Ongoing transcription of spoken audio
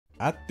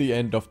At the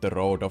end of the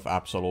road of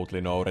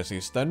absolutely no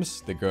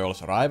resistance, the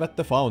girls arrive at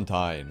the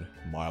fountain.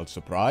 Mild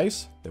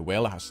surprise, the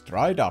well has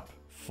dried up,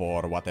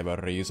 for whatever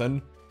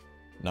reason.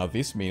 Now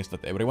this means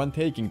that everyone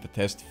taking the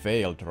test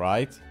failed,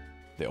 right?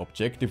 The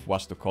objective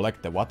was to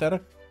collect the water,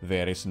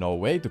 there is no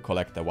way to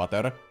collect the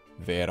water,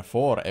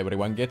 therefore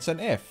everyone gets an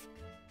F.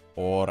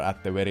 Or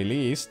at the very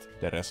least,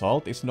 the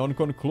result is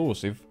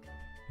non-conclusive.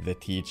 The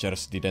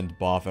teachers didn't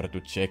bother to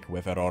check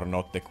whether or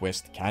not the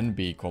quest can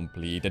be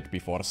completed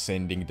before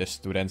sending the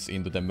students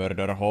into the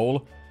murder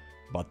hole,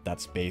 but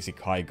that's basic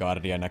High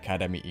Guardian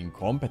Academy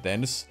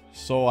incompetence,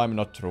 so I'm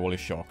not truly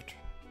shocked.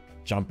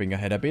 Jumping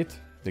ahead a bit,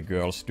 the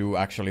girls do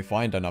actually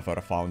find another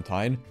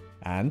fountain,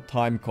 and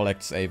Time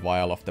collects a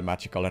vial of the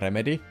magical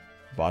remedy,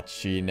 but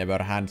she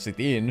never hands it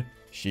in,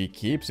 she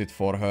keeps it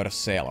for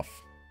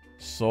herself.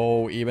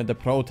 So even the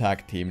pro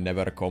tag team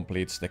never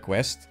completes the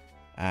quest,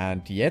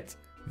 and yet,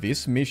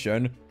 this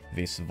mission,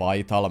 this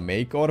vital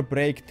make or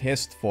break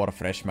test for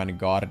freshman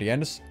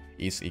guardians,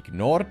 is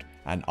ignored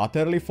and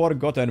utterly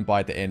forgotten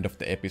by the end of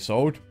the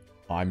episode.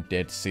 I'm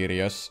dead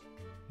serious.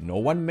 No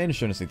one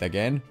mentions it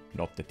again,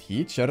 not the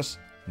teachers,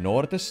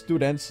 nor the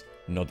students,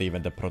 not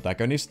even the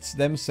protagonists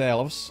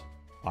themselves.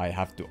 I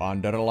have to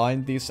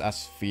underline this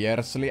as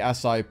fiercely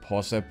as I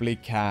possibly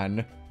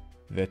can.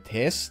 The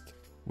test,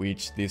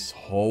 which this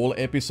whole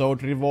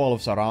episode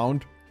revolves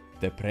around,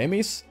 the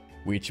premise,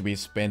 which we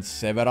spent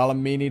several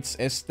minutes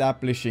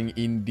establishing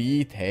in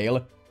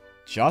detail,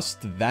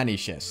 just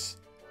vanishes.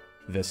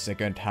 The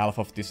second half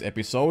of this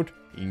episode,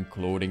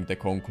 including the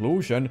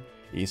conclusion,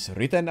 is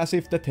written as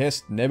if the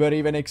test never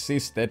even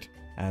existed,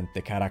 and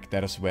the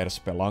characters were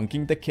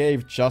spelunking the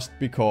cave just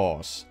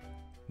because.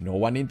 No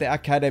one in the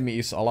academy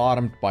is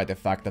alarmed by the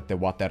fact that the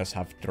waters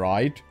have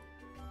dried.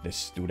 The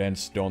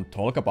students don't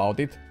talk about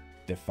it,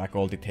 the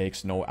faculty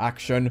takes no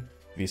action,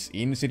 this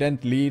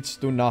incident leads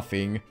to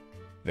nothing.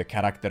 The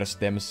characters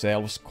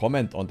themselves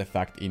comment on the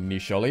fact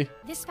initially.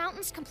 This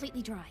fountain's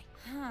completely dry.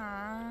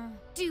 Huh.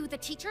 Do the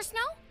teachers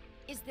know?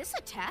 Is this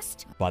a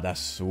test? But as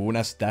soon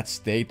as that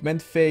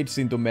statement fades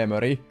into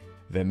memory,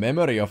 the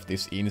memory of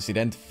this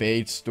incident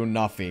fades to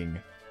nothing.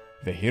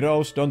 The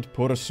heroes don't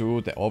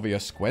pursue the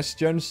obvious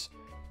questions,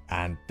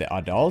 and the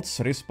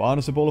adults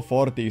responsible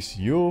for these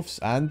youths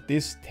and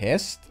this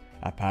test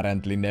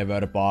apparently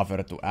never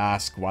bother to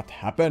ask what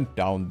happened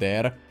down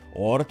there,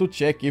 or to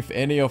check if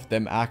any of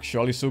them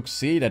actually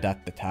succeeded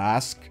at the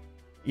task.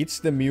 It's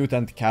the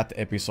Mutant Cat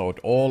episode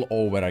all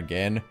over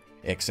again,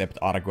 except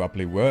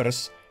arguably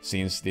worse,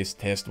 since this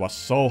test was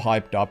so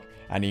hyped up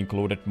and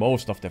included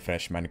most of the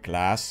freshman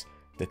class.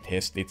 The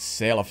test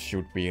itself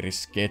should be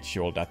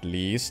rescheduled at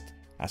least.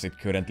 As it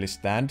currently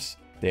stands,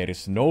 there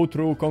is no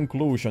true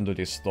conclusion to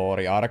this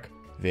story arc,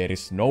 there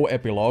is no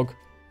epilogue,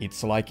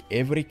 it's like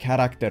every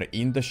character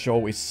in the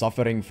show is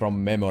suffering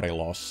from memory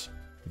loss.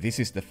 This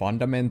is the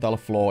fundamental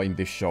flaw in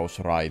this show's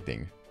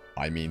writing.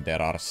 I mean, there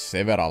are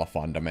several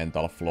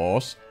fundamental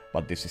flaws,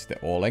 but this is the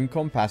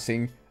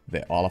all-encompassing,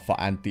 the alpha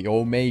and the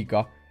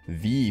omega,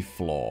 the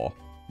flaw.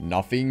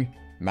 Nothing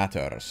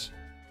matters.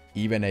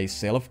 Even a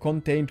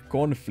self-contained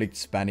conflict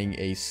spanning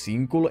a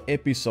single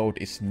episode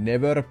is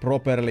never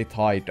properly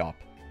tied up.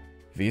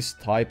 This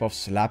type of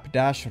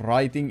slapdash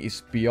writing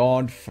is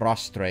beyond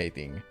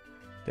frustrating.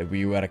 The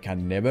viewer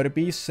can never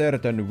be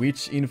certain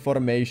which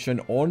information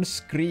on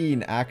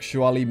screen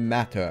actually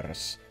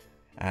matters,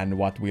 and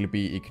what will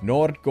be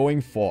ignored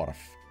going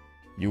forth.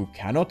 You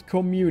cannot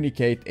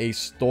communicate a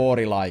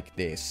story like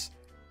this.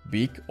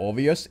 Big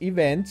obvious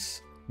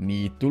events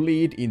need to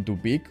lead into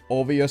big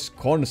obvious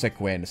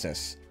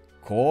consequences.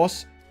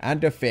 Cause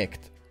and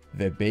effect,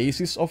 the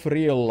basis of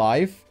real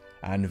life,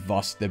 and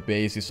thus the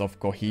basis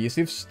of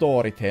cohesive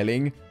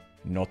storytelling,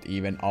 not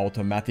even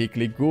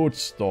automatically good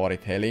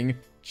storytelling,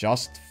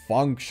 just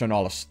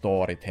functional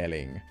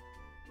storytelling.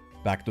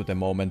 Back to the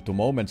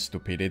moment-to-moment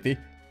stupidity,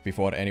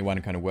 before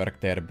anyone can work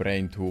their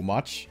brain too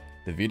much,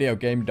 the video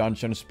game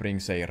dungeon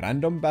springs a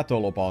random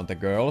battle upon the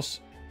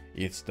girls.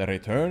 It's the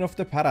return of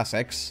the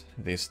Parasex,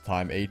 this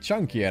time a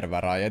chunkier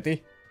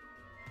variety.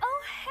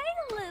 Oh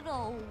hey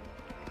little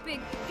big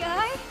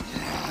guy.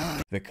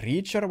 The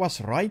creature was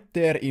right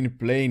there in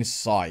plain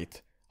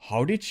sight.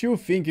 How did you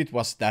think it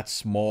was that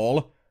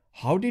small?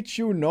 How did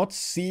you not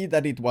see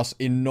that it was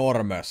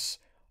enormous?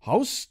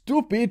 How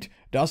stupid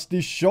does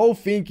this show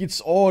think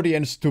its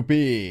audience to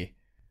be?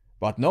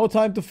 But no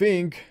time to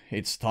think,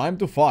 it's time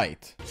to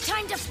fight.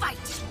 Time to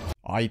fight!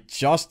 I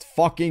just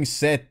fucking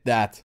said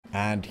that.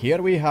 And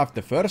here we have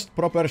the first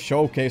proper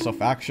showcase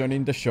of action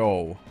in the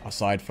show,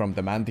 aside from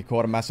the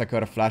Manticore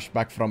Massacre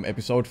flashback from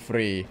episode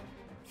 3.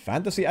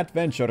 Fantasy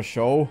adventure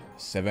show,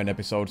 7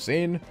 episodes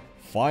in,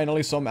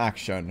 finally some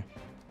action.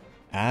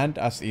 And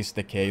as is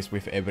the case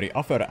with every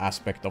other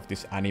aspect of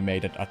this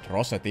animated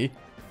atrocity,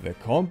 the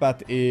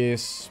combat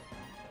is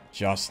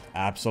just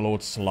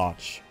absolute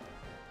sludge.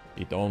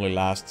 It only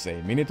lasts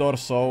a minute or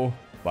so,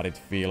 but it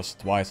feels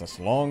twice as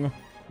long,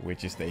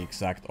 which is the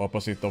exact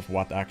opposite of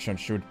what action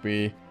should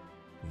be.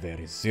 There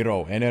is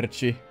zero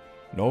energy,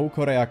 no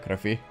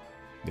choreography,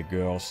 The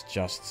girls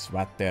just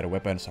swat their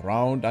weapons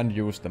around and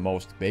use the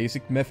most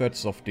basic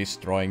methods of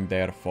destroying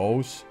their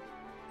foes.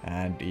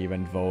 And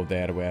even though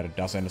there were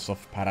dozens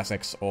of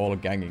parasects all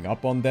ganging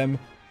up on them,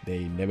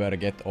 they never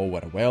get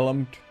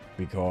overwhelmed,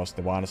 because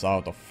the ones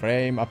out of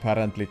frame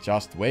apparently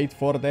just wait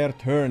for their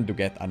turn to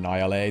get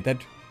annihilated.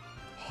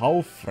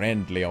 How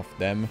friendly of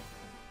them.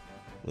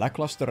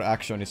 Lackluster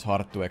action is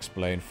hard to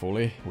explain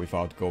fully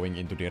without going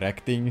into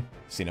directing,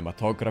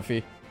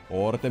 cinematography,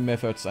 or the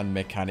methods and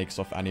mechanics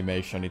of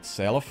animation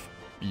itself,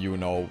 you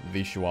know,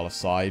 visual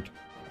side,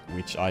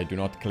 which I do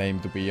not claim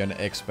to be an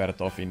expert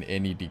of in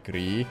any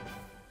degree.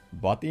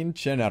 But in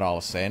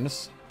general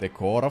sense, the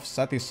core of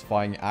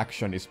satisfying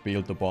action is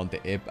built upon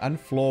the ebb and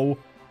flow,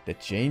 the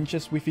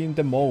changes within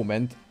the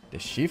moment, the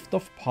shift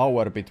of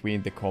power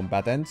between the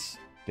combatants,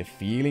 the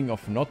feeling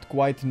of not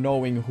quite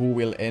knowing who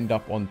will end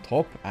up on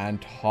top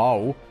and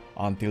how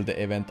until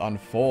the event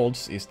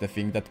unfolds is the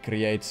thing that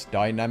creates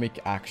dynamic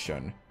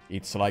action.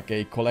 It's like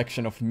a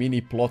collection of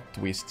mini plot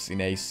twists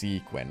in a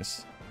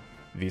sequence.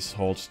 This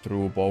holds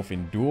true both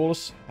in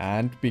duels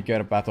and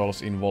bigger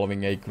battles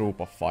involving a group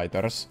of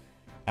fighters,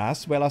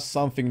 as well as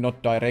something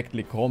not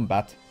directly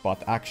combat,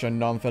 but action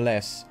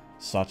nonetheless,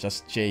 such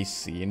as chase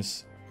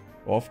scenes.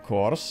 Of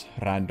course,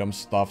 random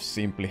stuff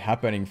simply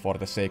happening for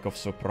the sake of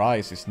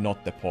surprise is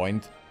not the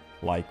point.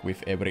 Like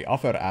with every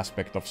other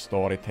aspect of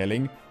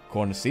storytelling,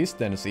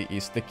 consistency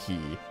is the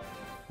key.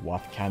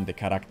 What can the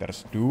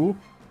characters do?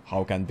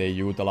 How can they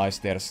utilize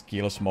their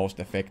skills most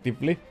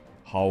effectively?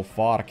 How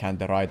far can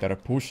the writer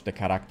push the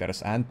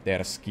characters and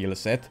their skill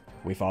set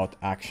without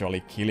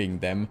actually killing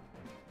them?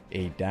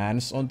 A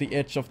dance on the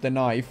edge of the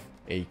knife,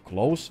 a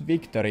close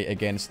victory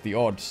against the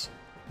odds.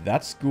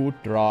 That's good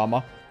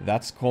drama,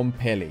 that's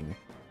compelling.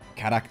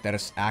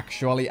 Characters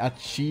actually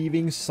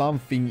achieving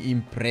something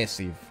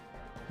impressive.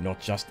 Not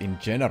just in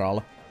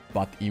general,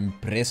 but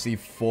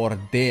impressive for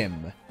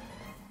them.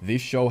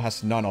 This show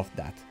has none of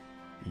that.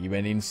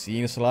 Even in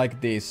scenes like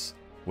this,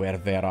 where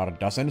there are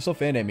dozens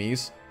of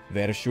enemies,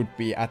 there should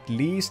be at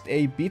least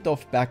a bit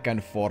of back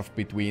and forth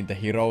between the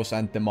heroes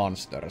and the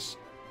monsters.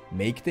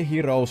 Make the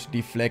heroes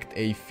deflect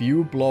a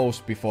few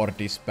blows before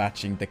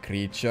dispatching the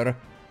creature.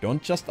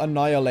 Don't just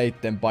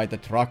annihilate them by the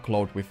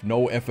truckload with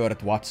no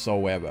effort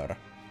whatsoever.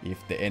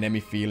 If the enemy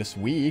feels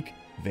weak,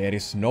 there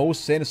is no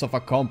sense of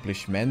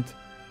accomplishment.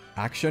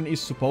 Action is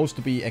supposed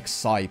to be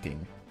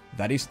exciting.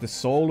 That is the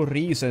sole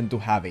reason to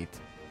have it.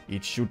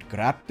 It should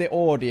grab the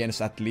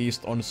audience at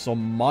least on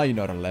some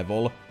minor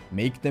level,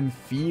 make them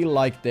feel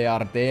like they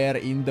are there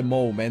in the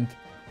moment.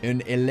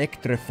 An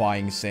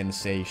electrifying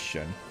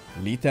sensation.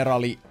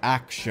 Literally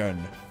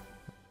action.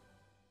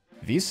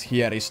 This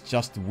here is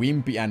just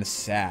wimpy and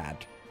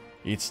sad.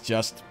 It's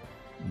just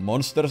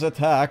monsters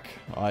attack,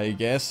 I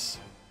guess.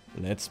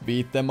 Let's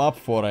beat them up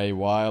for a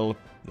while.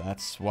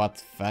 That's what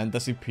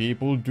fantasy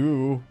people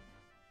do.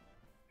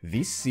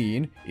 This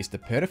scene is the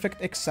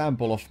perfect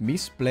example of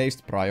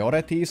misplaced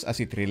priorities as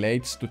it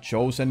relates to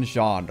chosen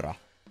genre.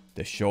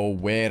 The show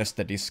wears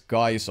the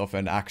disguise of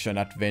an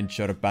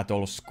action-adventure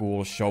battle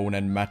school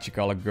shonen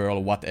magical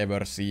girl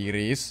whatever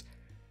series.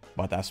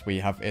 But as we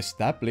have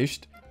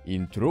established,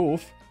 in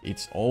truth,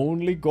 its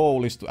only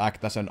goal is to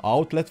act as an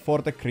outlet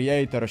for the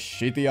creator's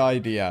shitty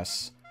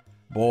ideas.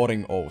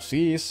 Boring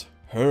OCs,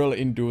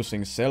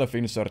 hurl-inducing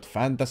self-insert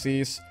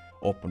fantasies,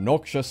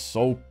 obnoxious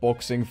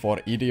soapboxing for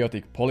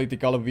idiotic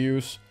political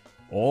views,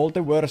 all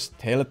the worst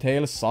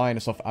telltale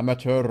signs of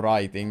amateur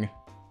writing.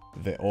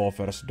 The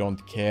authors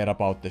don't care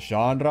about the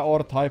genre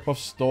or type of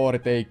story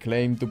they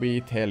claim to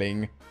be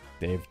telling.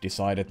 They've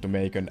decided to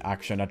make an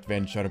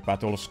action-adventure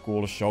battle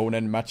school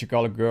shonen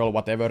magical girl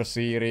whatever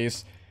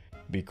series,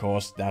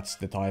 because that's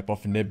the type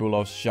of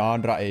nebulous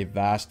genre a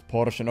vast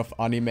portion of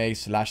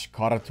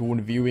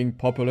anime/cartoon viewing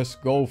populace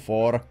go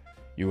for.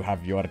 You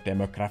have your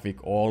demographic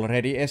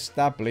already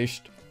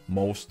established,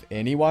 most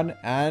anyone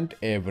and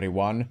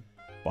everyone.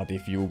 But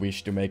if you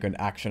wish to make an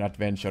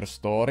action-adventure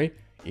story,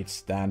 it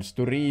stands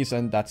to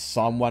reason that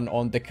someone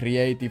on the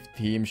creative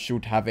team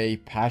should have a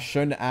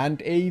passion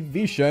and a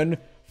vision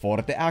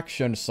for the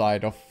action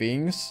side of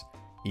things.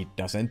 It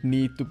doesn't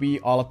need to be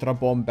ultra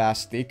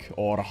bombastic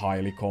or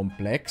highly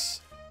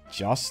complex.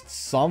 Just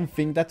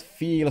something that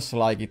feels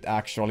like it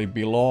actually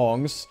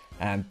belongs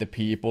and the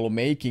people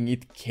making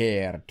it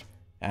cared.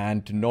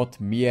 And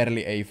not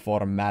merely a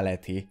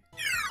formality.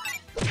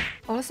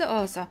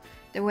 Also,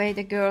 the way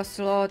the girls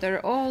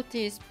slaughter all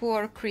these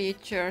poor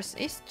creatures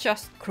is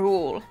just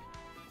cruel.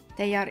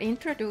 They are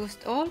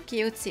introduced all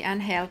cutesy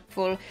and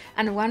helpful,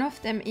 and one of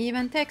them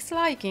even takes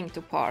liking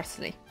to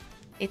Parsley.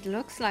 It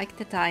looks like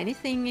the tiny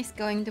thing is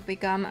going to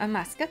become a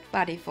mascot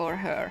buddy for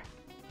her.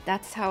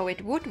 That's how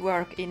it would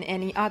work in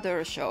any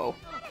other show.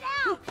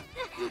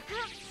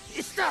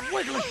 Stop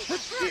wiggling!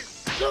 Take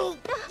this!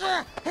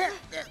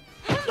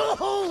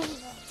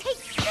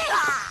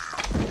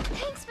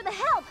 Thanks for the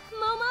help,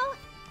 Momo!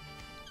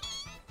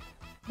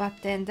 But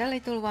then the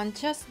little one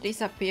just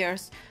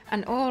disappears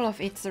and all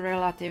of its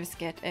relatives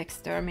get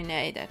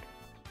exterminated.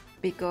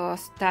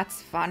 Because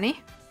that's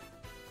funny.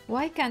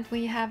 Why can't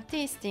we have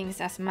these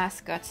things as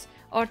mascots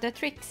or the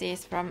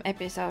Trixies from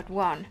episode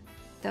 1.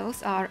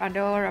 Those are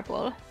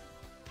adorable.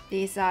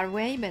 These are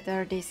way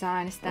better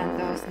designs than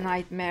those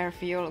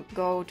nightmare-fuel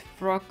goat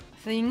frog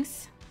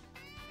things.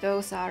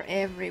 Those are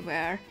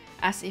everywhere,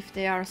 as if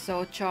they are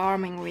so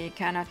charming we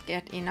cannot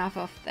get enough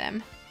of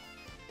them.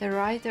 The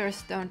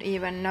writers don't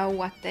even know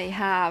what they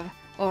have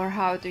or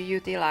how to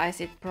utilize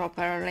it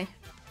properly.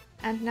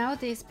 And now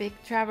these big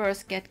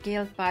travers get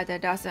killed by the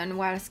dozen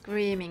while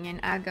screaming in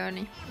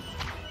agony.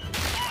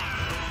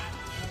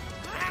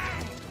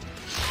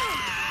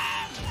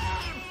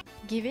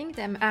 Giving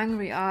them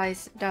angry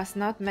eyes does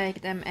not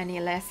make them any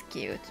less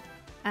cute.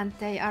 And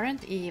they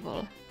aren't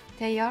evil.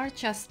 They are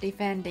just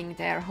defending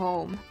their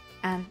home.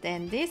 And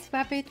then these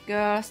vapid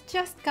girls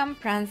just come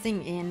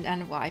prancing in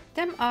and wipe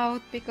them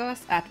out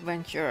because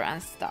adventure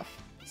and stuff.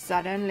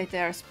 Suddenly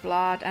there's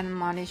blood and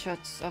money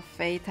shots of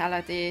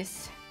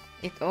fatalities.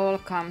 It all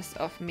comes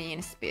off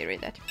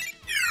mean-spirited.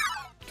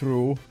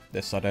 True,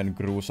 the sudden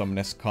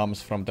gruesomeness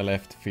comes from the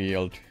left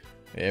field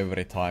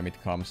every time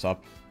it comes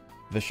up.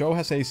 The show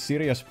has a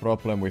serious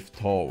problem with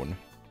tone.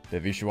 The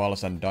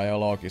visuals and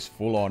dialogue is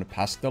full on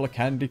pastel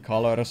candy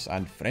colors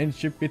and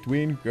friendship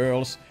between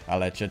girls,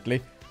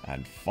 allegedly,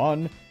 and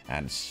fun,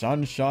 and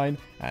sunshine,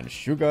 and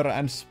sugar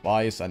and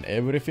spice and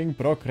everything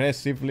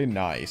progressively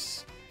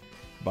nice.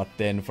 But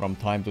then from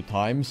time to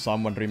time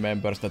someone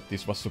remembers that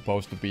this was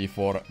supposed to be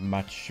for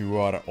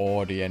mature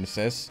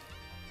audiences,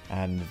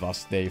 and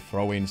thus they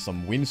throw in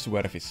some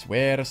wince-worthy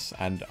swears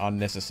and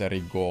unnecessary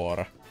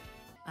gore.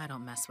 I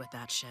don't mess with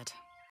that shit.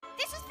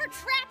 This is for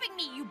trapping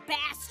me, you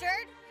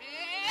bastard!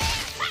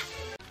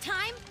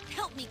 Time,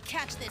 help me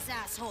catch this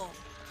asshole.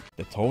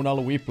 The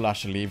tonal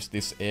whiplash leaves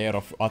this air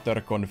of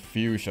utter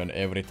confusion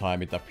every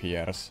time it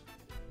appears.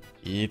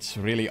 It's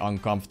really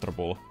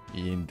uncomfortable,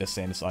 in the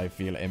sense I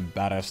feel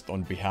embarrassed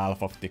on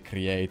behalf of the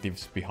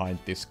creatives behind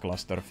this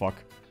clusterfuck.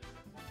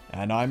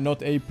 And I'm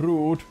not a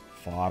prude,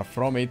 far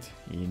from it,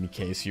 in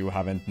case you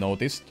haven't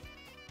noticed.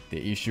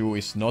 The issue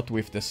is not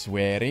with the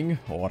swearing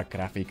or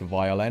graphic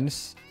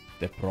violence.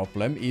 The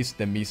problem is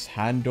the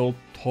mishandled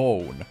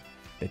tone.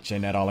 The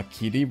general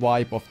kiddie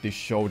vibe of this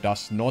show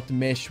does not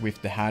mesh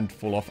with the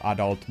handful of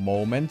adult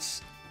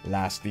moments,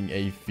 lasting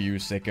a few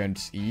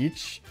seconds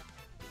each.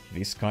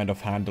 This kind of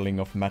handling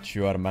of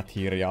mature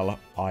material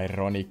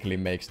ironically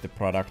makes the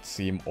product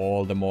seem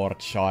all the more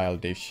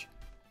childish.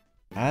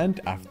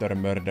 And after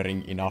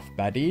murdering enough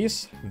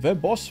baddies, the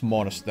boss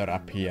monster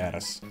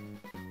appears.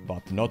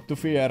 But not to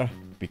fear,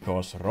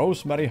 because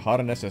Rosemary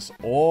harnesses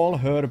all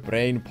her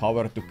brain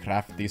power to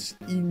craft this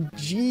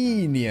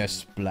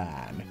ingenious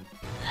plan.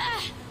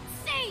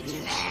 Sage!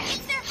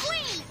 It's their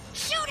queen!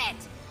 Shoot it!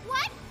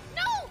 What?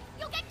 No!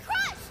 You'll get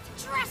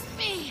crushed! Trust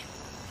me!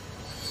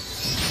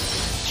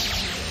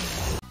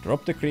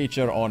 Drop the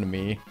creature on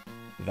me.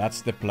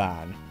 That's the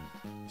plan.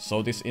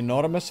 So this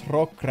enormous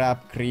rock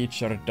crab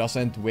creature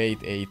doesn't weigh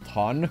a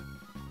ton.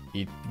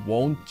 It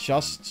won't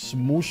just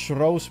smoosh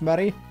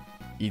Rosemary.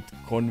 It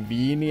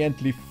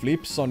conveniently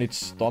flips on its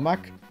stomach,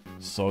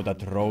 so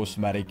that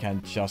Rosemary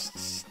can just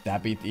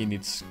stab it in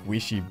its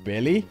squishy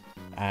belly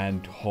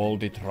and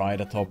hold it right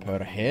atop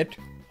her head,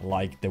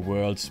 like the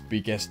world's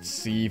biggest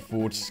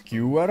seafood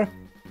skewer.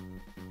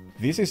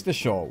 This is the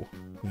show.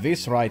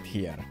 This right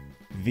here.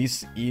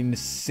 This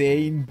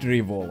insane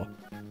drivel.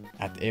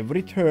 At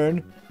every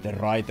turn, the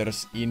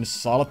writers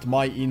insult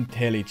my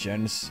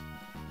intelligence.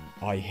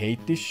 I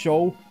hate this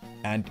show,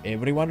 and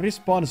everyone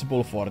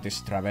responsible for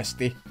this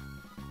travesty.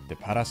 The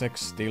Parasects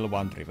still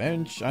want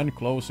revenge and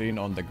close in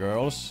on the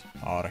girls.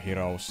 Our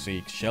heroes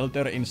seek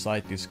shelter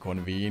inside this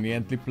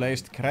conveniently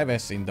placed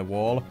crevice in the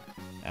wall,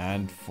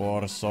 and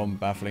for some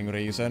baffling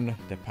reason,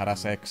 the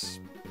Parasects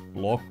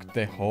block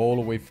the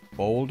hole with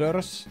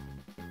boulders.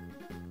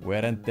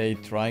 Weren't they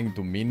trying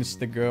to mince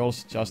the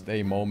girls just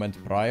a moment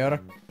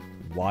prior?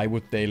 Why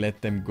would they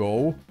let them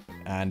go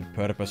and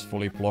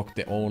purposefully block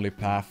the only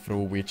path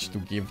through which to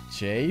give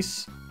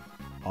chase?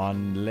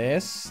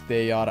 Unless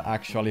they are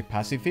actually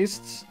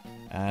pacifists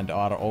and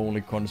are only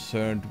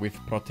concerned with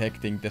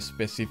protecting the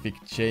specific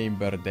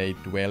chamber they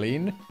dwell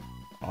in.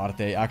 Are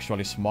they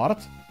actually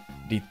smart?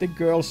 Did the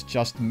girls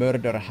just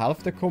murder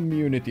half the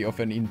community of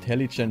an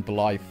intelligent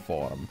life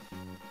form?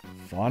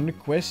 Fun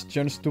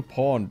questions to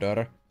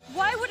ponder.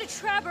 Why would a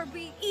trapper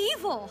be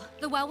evil?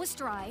 The well was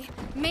dry.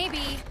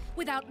 Maybe,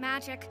 without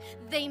magic,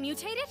 they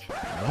mutated?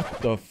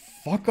 What the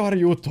fuck are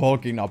you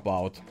talking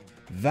about?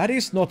 That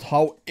is not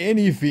how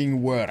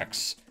anything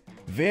works.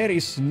 There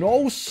is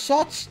no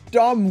such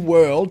dumb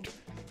world,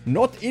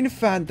 not in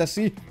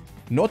fantasy,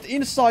 not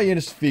in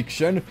science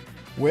fiction,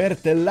 where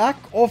the lack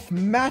of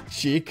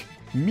magic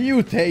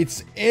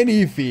mutates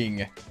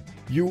anything.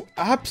 You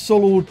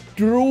absolute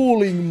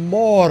drooling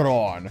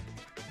moron.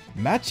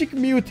 Magic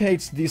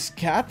mutates this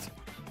cat.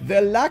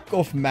 The lack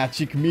of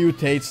magic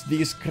mutates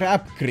these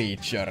crab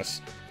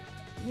creatures.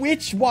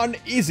 Which one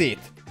is it?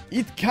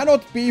 It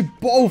cannot be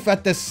both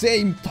at the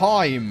same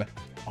time.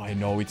 I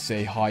know it's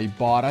a high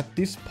bar at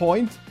this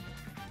point,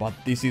 but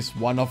this is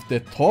one of the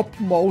top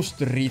most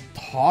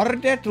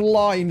retarded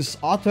lines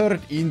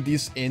uttered in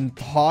this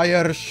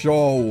entire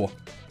show.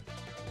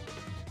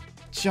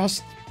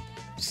 just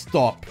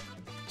stop.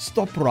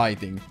 Stop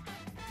writing.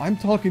 I'm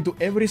talking to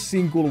every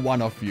single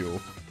one of you.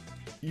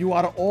 You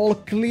are all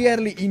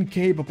clearly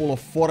incapable of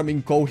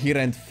forming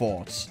coherent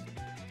thoughts.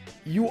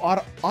 You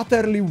are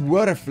utterly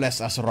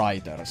worthless as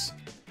writers.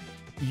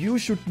 You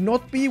should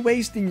not be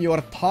wasting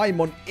your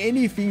time on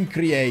anything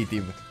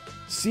creative,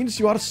 since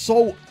you are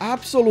so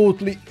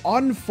absolutely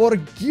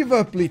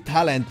unforgivably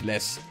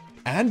talentless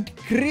and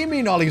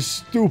criminally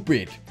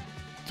stupid.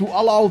 To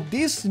allow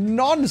this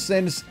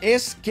nonsense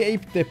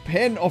escape the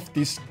pen of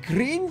this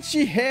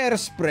cringy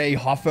hairspray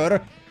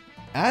huffer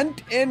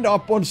and end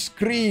up on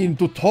screen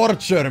to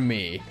torture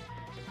me.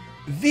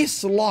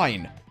 This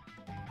line,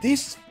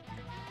 this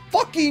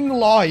fucking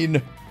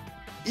line,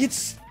 it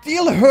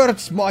still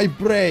hurts my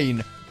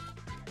brain.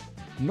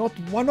 Not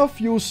one of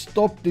you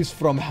stopped this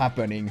from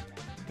happening.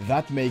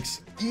 That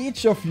makes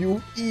each of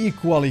you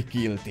equally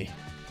guilty.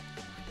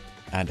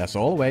 And as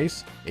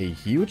always, a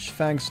huge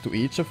thanks to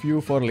each of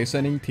you for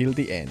listening till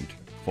the end.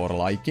 For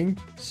liking,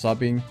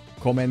 subbing,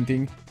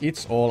 commenting,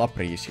 it's all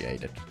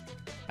appreciated.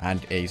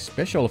 And a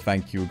special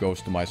thank you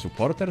goes to my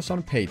supporters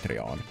on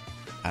Patreon.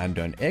 And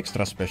an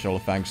extra special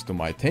thanks to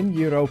my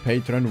 €10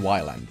 patron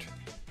Wyland.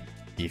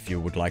 If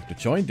you would like to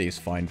join these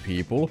fine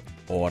people,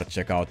 or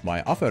check out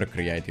my other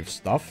creative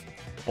stuff,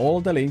 all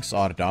the links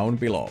are down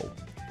below.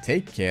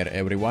 Take care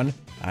everyone,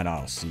 and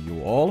I'll see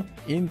you all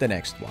in the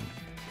next one.